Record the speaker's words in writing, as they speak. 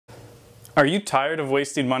Are you tired of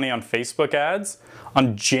wasting money on Facebook ads?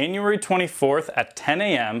 On January 24th at 10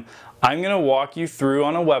 a.m., I'm going to walk you through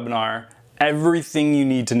on a webinar everything you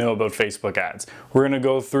need to know about Facebook ads. We're going to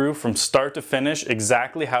go through from start to finish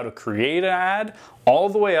exactly how to create an ad all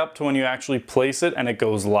the way up to when you actually place it and it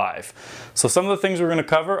goes live. So some of the things we're going to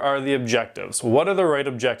cover are the objectives. What are the right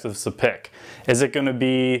objectives to pick? Is it going to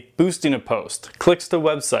be boosting a post, clicks to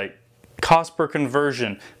website, cost per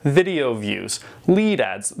conversion, video views, lead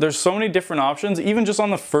ads? There's so many different options, even just on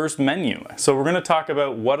the first menu. So we're going to talk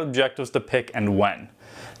about what objectives to pick and when.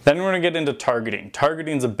 Then we're going to get into targeting.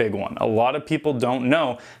 Targeting is a big one. A lot of people don't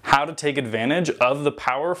know how to take advantage of the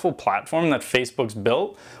powerful platform that Facebook's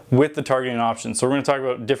built with the targeting options. So we're going to talk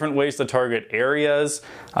about different ways to target areas,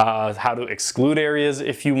 how to exclude areas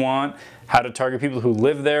if you want, how to target people who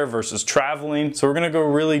live there versus traveling. So we're going to go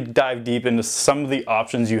really dive deep into some of the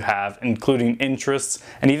options you have, including interests,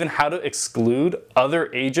 and even how to exclude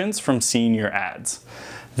other agents from seeing your ads.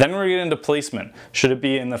 Then we're going to get into placement. Should it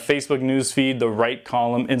be in the Facebook newsfeed, the right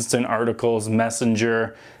column, instant articles,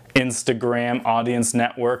 Messenger, Instagram, audience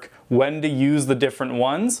network, when to use the different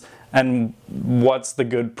ones, and what's the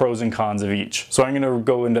good pros and cons of each. So I'm going to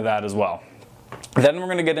go into that as well. Then we're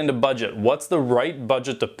going to get into budget. What's the right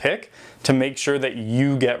budget to pick to make sure that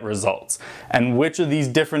you get results? And which of these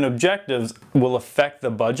different objectives will affect the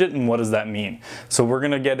budget, and what does that mean? So we're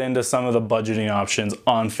going to get into some of the budgeting options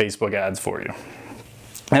on Facebook ads for you.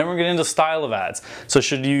 Then we're getting into style of ads. So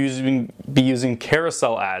should you be using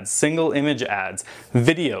carousel ads, single image ads,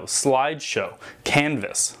 video, slideshow,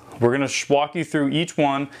 canvas? We're going to walk you through each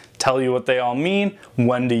one, tell you what they all mean,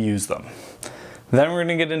 when to use them. Then we're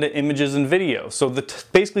going to get into images and video. So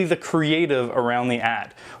basically the creative around the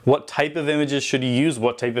ad. What type of images should you use?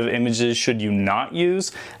 What type of images should you not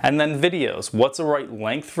use? And then videos. What's the right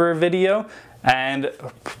length for a video? And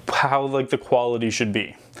how the quality should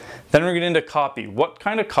be. Then we're getting into copy. What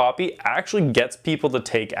kind of copy actually gets people to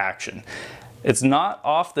take action? It's not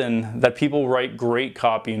often that people write great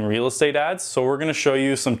copy in real estate ads, so we're going to show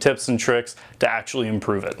you some tips and tricks to actually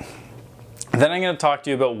improve it. Then I'm going to talk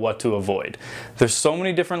to you about what to avoid. There's so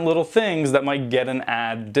many different little things that might get an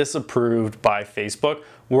ad disapproved by Facebook.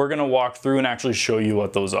 We're going to walk through and actually show you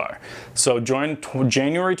what those are. So join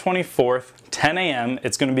January 24th, 10 a.m.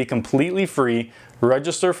 It's going to be completely free.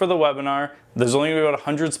 Register for the webinar. There's only about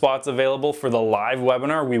 100 spots available for the live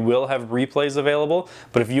webinar. We will have replays available,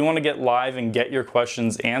 but if you want to get live and get your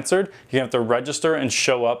questions answered, you have to register and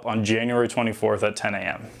show up on January 24th at 10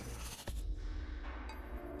 a.m.